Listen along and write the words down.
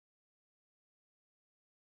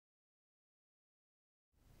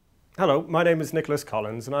Hello, my name is Nicholas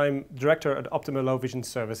Collins and I'm Director at Optima Low Vision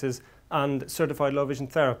Services and Certified Low Vision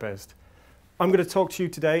Therapist. I'm going to talk to you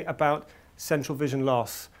today about central vision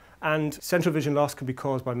loss. And central vision loss can be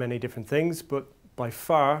caused by many different things, but by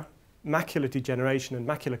far, macular degeneration and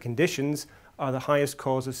macular conditions are the highest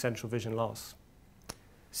cause of central vision loss.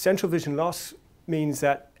 Central vision loss means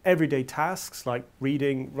that everyday tasks like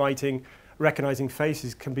reading, writing, recognizing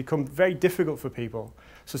faces can become very difficult for people.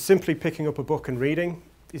 So simply picking up a book and reading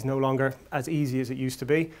is no longer as easy as it used to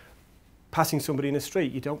be. Passing somebody in the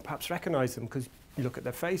street, you don't perhaps recognize them because you look at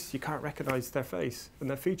their face, you can't recognize their face and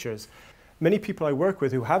their features. Many people I work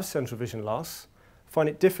with who have central vision loss find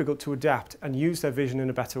it difficult to adapt and use their vision in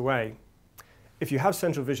a better way. If you have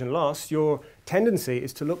central vision loss, your tendency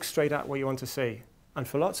is to look straight at what you want to see. And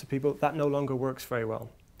for lots of people, that no longer works very well.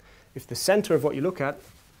 If the center of what you look at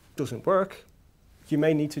doesn't work, you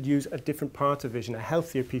may need to use a different part of vision, a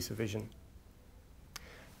healthier piece of vision.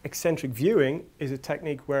 Eccentric viewing is a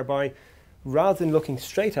technique whereby rather than looking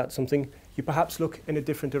straight at something, you perhaps look in a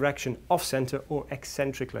different direction, off-center or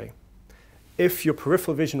eccentrically. If your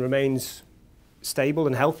peripheral vision remains stable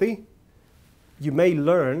and healthy, you may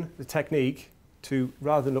learn the technique to,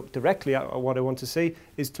 rather than look directly at what I want to see,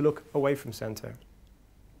 is to look away from center.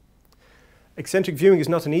 Eccentric viewing is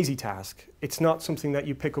not an easy task. It's not something that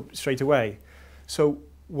you pick up straight away. So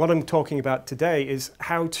what I'm talking about today is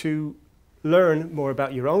how to learn more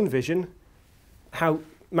about your own vision, how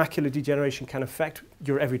macular degeneration can affect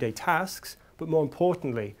your everyday tasks, but more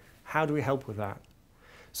importantly, how do we help with that?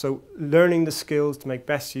 So learning the skills to make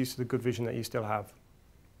best use of the good vision that you still have.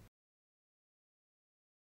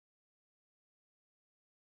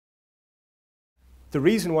 The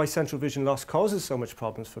reason why central vision loss causes so much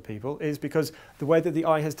problems for people is because the way that the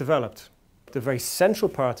eye has developed. The very central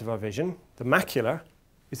part of our vision, the macula,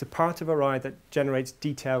 is a part of our eye that generates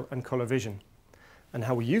detail and colour vision. And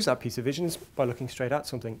how we use that piece of vision is by looking straight at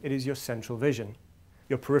something. It is your central vision.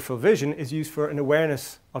 Your peripheral vision is used for an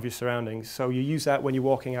awareness of your surroundings, so you use that when you're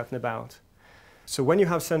walking out and about. So when you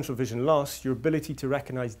have central vision loss, your ability to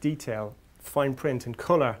recognise detail, fine print and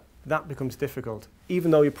colour, that becomes difficult,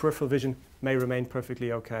 even though your peripheral vision may remain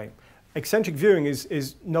perfectly okay. Eccentric viewing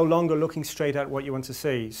is no longer looking straight at what you want to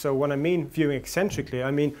see. So when I mean viewing eccentrically,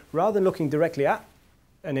 I mean rather than looking directly at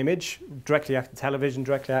an image, directly at the television,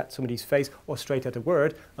 directly at somebody's face, or straight at a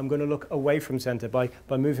word, I'm going to look away from center by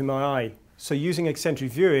moving my eye. So using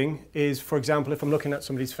eccentric viewing is, for example, if I'm looking at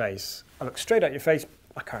somebody's face, I look straight at your face,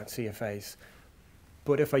 I can't see your face.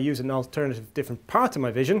 But if I use an alternative different part of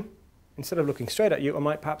my vision, instead of looking straight at you, I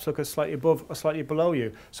might perhaps look slightly above or slightly below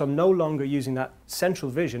you. So I'm no longer using that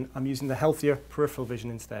central vision, I'm using the healthier peripheral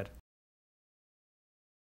vision instead.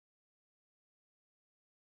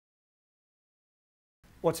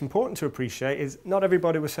 What's important to appreciate is not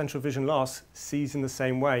everybody with central vision loss sees in the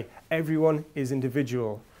same way. Everyone is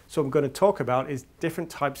individual. So what I'm going to talk about is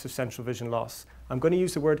different types of central vision loss. I'm going to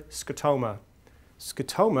use the word scotoma.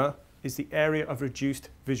 Scotoma is the area of reduced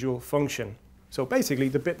visual function. So basically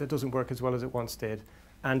the bit that doesn't work as well as it once did.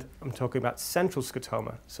 And I'm talking about central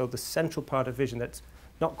scotoma, so the central part of vision that's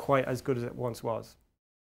not quite as good as it once was.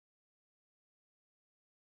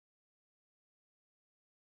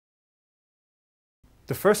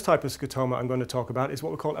 The first type of scotoma I'm going to talk about is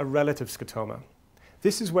what we call a relative scotoma.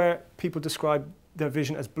 This is where people describe their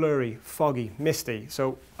vision as blurry, foggy, misty.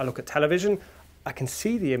 So I look at television, I can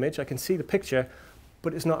see the image, I can see the picture,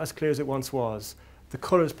 but it's not as clear as it once was. The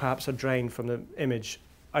colours perhaps are drained from the image.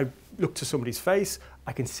 I look to somebody's face,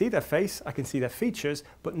 I can see their face, I can see their features,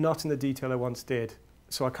 but not in the detail I once did.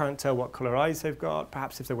 So I can't tell what colour eyes they've got,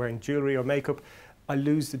 perhaps if they're wearing jewellery or makeup, I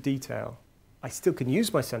lose the detail. I still can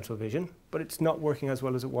use my central vision, but it's not working as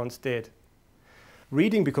well as it once did.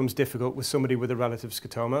 Reading becomes difficult with somebody with a relative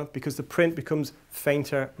scotoma because the print becomes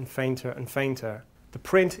fainter and fainter and fainter. The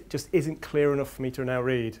print just isn't clear enough for me to now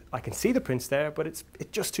read. I can see the prints there, but it's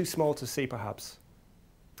just too small to see perhaps.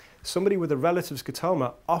 Somebody with a relative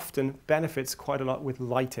scotoma often benefits quite a lot with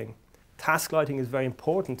lighting. Task lighting is very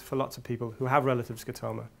important for lots of people who have relative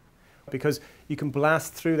scotoma because you can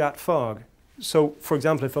blast through that fog. So, for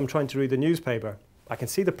example, if I'm trying to read the newspaper, I can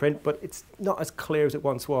see the print, but it's not as clear as it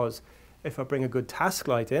once was. If I bring a good task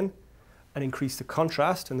light in and increase the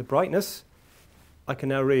contrast and the brightness, I can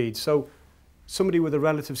now read. So somebody with a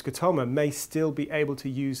relative scotoma may still be able to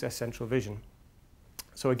use their central vision.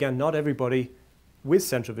 So again, not everybody with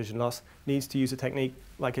central vision loss needs to use a technique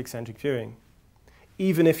like eccentric viewing.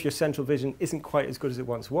 Even if your central vision isn't quite as good as it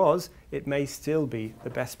once was, it may still be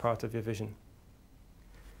the best part of your vision.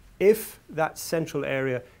 If that central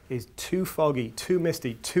area is too foggy, too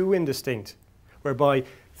misty, too indistinct, whereby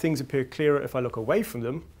things appear clearer if I look away from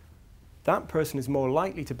them, that person is more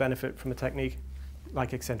likely to benefit from a technique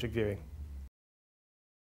like eccentric viewing.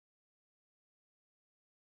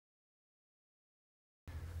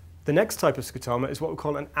 The next type of scotoma is what we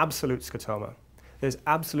call an absolute scotoma. There's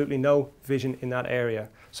absolutely no vision in that area.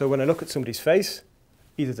 So when I look at somebody's face,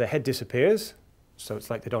 either the head disappears, so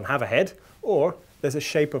it's like they don't have a head, or there's a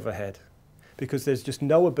shape of a head, because there's just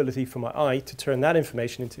no ability for my eye to turn that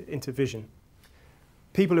information into vision.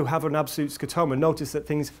 People who have an absolute scotoma notice that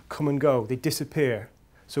things come and go, they disappear.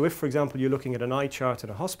 So if, for example, you're looking at an eye chart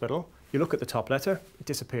in a hospital, you look at the top letter, it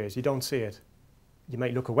disappears, you don't see it. You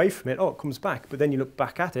might look away from it, oh, it comes back, but then you look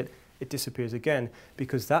back at it, it disappears again,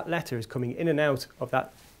 because that letter is coming in and out of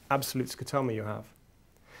that absolute scotoma you have.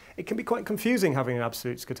 It can be quite confusing having an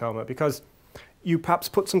absolute scotoma, because you perhaps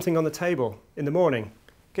put something on the table in the morning,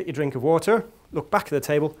 get your drink of water, look back at the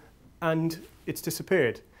table, and it's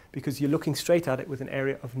disappeared, because you're looking straight at it with an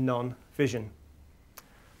area of non-vision.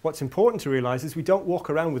 What's important to realise is we don't walk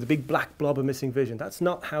around with a big black blob of missing vision. That's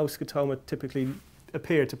not how scotoma typically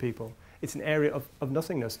appear to people. It's an area of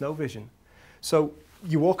nothingness, no vision. So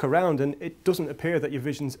you walk around and it doesn't appear that your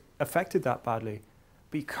vision's affected that badly,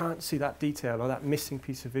 but you can't see that detail or that missing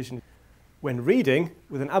piece of vision. When reading,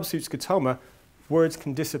 with an absolute scotoma, words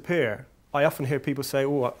can disappear. I often hear people say,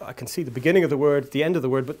 oh, I can see the beginning of the word, the end of the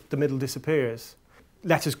word, but the middle disappears.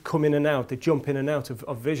 Letters come in and out, they jump in and out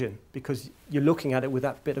of vision, because you're looking at it with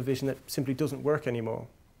that bit of vision that simply doesn't work anymore.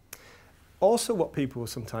 Also, what people will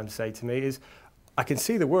sometimes say to me is, I can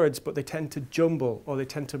see the words, but they tend to jumble, or they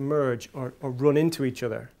tend to merge, or run into each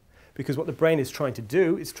other. Because what the brain is trying to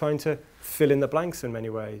do is trying to fill in the blanks in many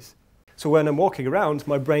ways. So when I'm walking around,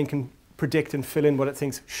 my brain can predict and fill in what it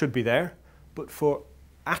thinks should be there. But for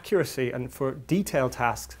accuracy and for detailed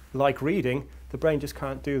tasks like reading, the brain just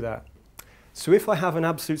can't do that. So if I have an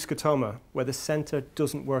absolute scotoma where the center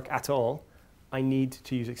doesn't work at all, I need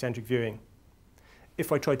to use eccentric viewing.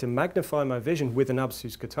 If I try to magnify my vision with an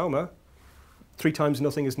absolute scotoma, 3 times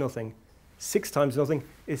nothing is nothing. 6 times nothing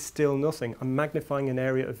is still nothing. I'm magnifying an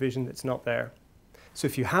area of vision that's not there. So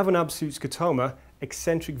if you have an absolute scotoma,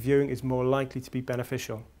 eccentric viewing is more likely to be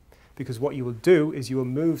beneficial, because what you will do is you will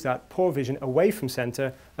move that poor vision away from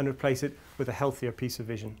center and replace it with a healthier piece of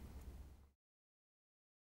vision.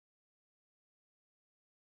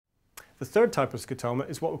 The third type of scotoma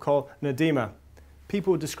is what we call an edema.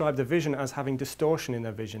 People would describe their vision as having distortion in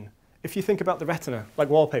their vision. If you think about the retina, like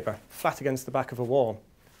wallpaper, flat against the back of a wall.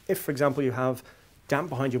 If, for example, you have damp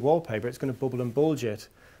behind your wallpaper, it's going to bubble and bulge it.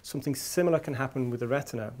 Something similar can happen with the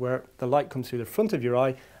retina, where the light comes through the front of your eye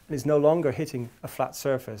and is no longer hitting a flat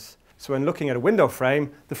surface. So when looking at a window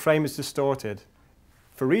frame, the frame is distorted.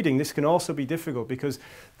 For reading, this can also be difficult because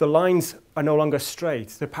the lines are no longer straight.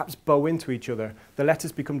 They perhaps bow into each other. The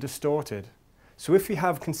letters become distorted. So if we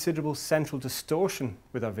have considerable central distortion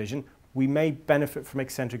with our vision, we may benefit from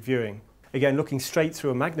eccentric viewing. Again, looking straight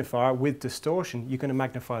through a magnifier with distortion, you're going to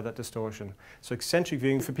magnify that distortion. So eccentric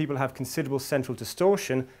viewing for people who have considerable central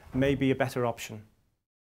distortion may be a better option.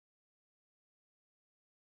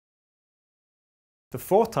 The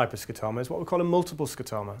fourth type of scotoma is what we call a multiple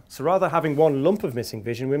scotoma. So rather than having one lump of missing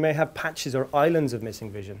vision, we may have patches or islands of missing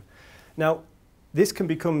vision. Now, this can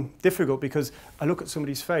become difficult because I look at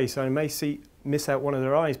somebody's face and I may miss out one of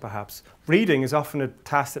their eyes perhaps. Reading is often a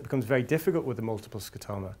task that becomes very difficult with a multiple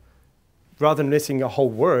scotoma. Rather than missing a whole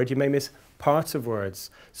word, you may miss parts of words.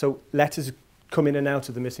 So letters come in and out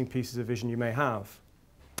of the missing pieces of vision you may have.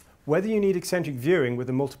 Whether you need eccentric viewing with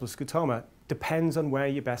a multiple scotoma depends on where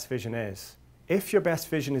your best vision is. If your best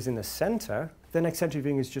vision is in the center, then eccentric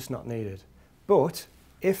viewing is just not needed. But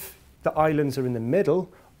if the islands are in the middle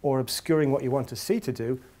or obscuring what you want to see to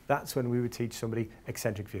do, that's when we would teach somebody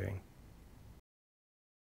eccentric viewing.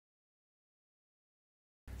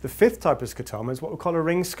 The fifth type of scotoma is what we call a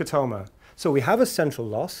ring scotoma. So we have a central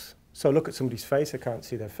loss. So I look at somebody's face, I can't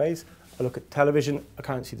see their face. I look at television, I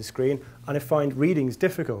can't see the screen, and I find readings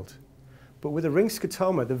difficult. But with a ring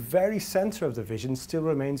scotoma, the very center of the vision still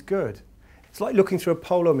remains good. It's like looking through a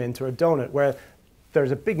polo mint or a donut where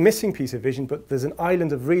there's a big missing piece of vision, but there's an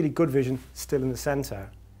island of really good vision still in the center.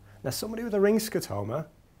 Now, somebody with a ring scotoma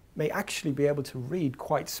may actually be able to read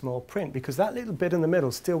quite small print because that little bit in the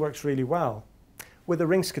middle still works really well. With a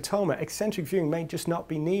ring scotoma, eccentric viewing may just not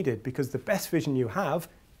be needed because the best vision you have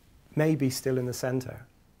may be still in the center.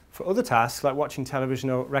 For other tasks, like watching television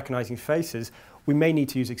or recognizing faces, we may need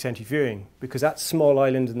to use eccentric viewing because that small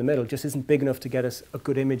island in the middle just isn't big enough to get us a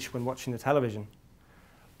good image when watching the television.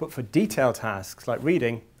 But for detailed tasks like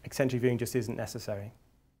reading, eccentric viewing just isn't necessary.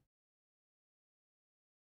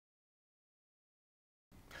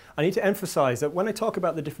 I need to emphasize that when I talk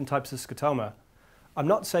about the different types of scotoma, I'm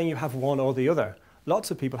not saying you have one or the other.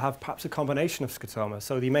 Lots of people have perhaps a combination of scotoma,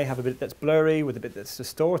 so they may have a bit that's blurry with a bit that's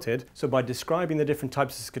distorted. So by describing the different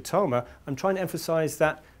types of scotoma, I'm trying to emphasize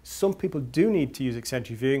that some people do need to use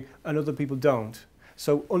eccentric viewing and other people don't.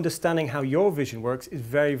 So understanding how your vision works is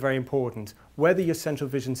very, very important. Whether your central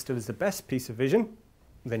vision still is the best piece of vision,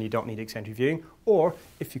 then you don't need eccentric viewing, or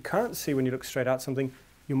if you can't see when you look straight at something,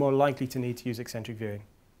 you're more likely to need to use eccentric viewing.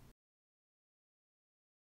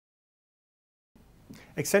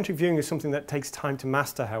 Eccentric viewing is something that takes time to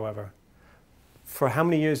master, however. For how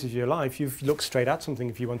many years of your life you've looked straight at something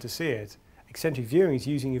if you want to see it. Eccentric viewing is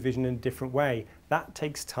using your vision in a different way. That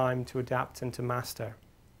takes time to adapt and to master.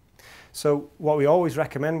 So what we always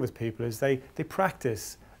recommend with people is they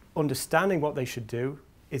practice. Understanding what they should do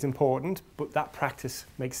is important, but that practice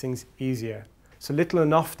makes things easier. So little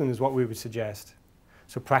and often is what we would suggest.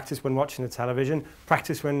 So practice when watching the television,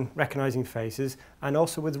 practice when recognizing faces, and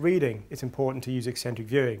also with reading, it's important to use eccentric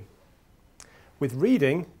viewing. With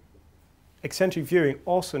reading, eccentric viewing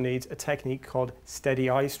also needs a technique called steady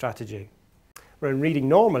eye strategy. Where in reading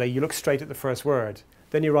normally, you look straight at the first word.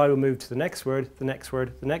 Then your eye will move to the next word, the next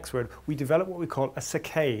word, the next word. We develop what we call a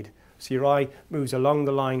saccade. So your eye moves along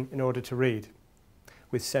the line in order to read.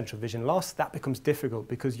 With central vision loss, that becomes difficult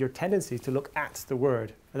because your tendency is to look at the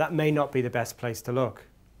word. And that may not be the best place to look.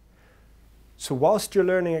 So whilst you're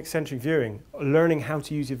learning eccentric viewing, learning how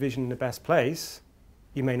to use your vision in the best place,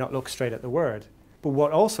 you may not look straight at the word. But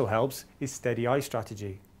what also helps is steady eye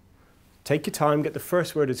strategy. Take your time, get the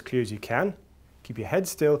first word as clear as you can, keep your head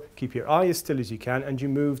still, keep your eye as still as you can, and you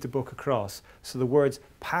move the book across so the words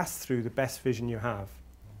pass through the best vision you have.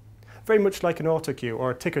 Very much like an autocue or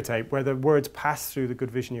a ticker tape where the words pass through the good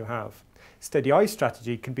vision you have. Steady eye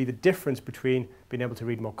strategy can be the difference between being able to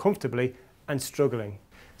read more comfortably and struggling.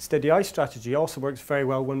 Steady eye strategy also works very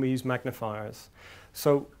well when we use magnifiers.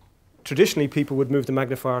 So traditionally people would move the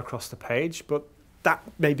magnifier across the page, but that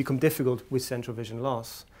may become difficult with central vision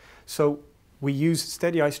loss. So we use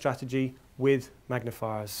steady eye strategy with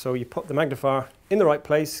magnifiers. So you put the magnifier in the right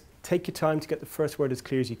place, take your time to get the first word as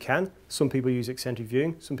clear as you can. Some people use eccentric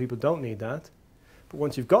viewing, some people don't need that. But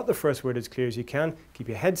once you've got the first word as clear as you can, keep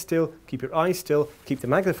your head still, keep your eyes still, keep the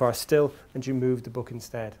magnifier still, and you move the book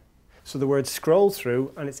instead. So the words scroll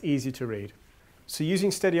through and it's easy to read. So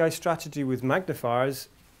using steady eye strategy with magnifiers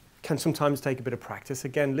can sometimes take a bit of practice.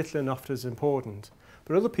 Again, little and often is important.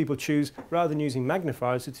 But other people choose, rather than using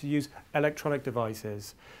magnifiers, to use electronic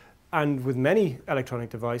devices. And with many electronic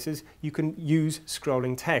devices, you can use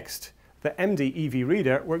scrolling text. The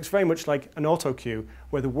MDevReader works very much like an autocue,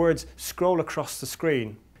 where the words scroll across the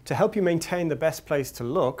screen. To help you maintain the best place to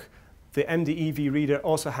look, the MDevReader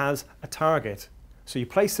also has a target. So you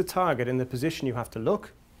place the target in the position you have to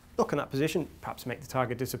look in that position, perhaps make the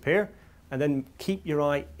target disappear, and then keep your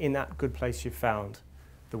eye in that good place you've found.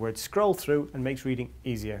 The words scroll through and makes reading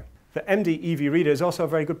easier. The MDevReader is also a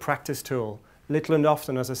very good practice tool. Little and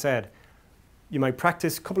often, as I said. You might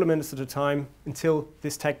practice a couple of minutes at a time until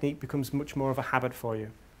this technique becomes much more of a habit for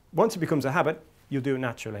you. Once it becomes a habit, you'll do it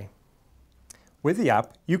naturally. With the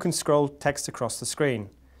app, you can scroll text across the screen.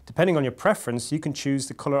 Depending on your preference, you can choose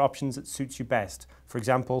the colour options that suits you best. For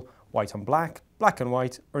example, white on black, black and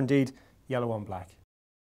white, or indeed yellow on black.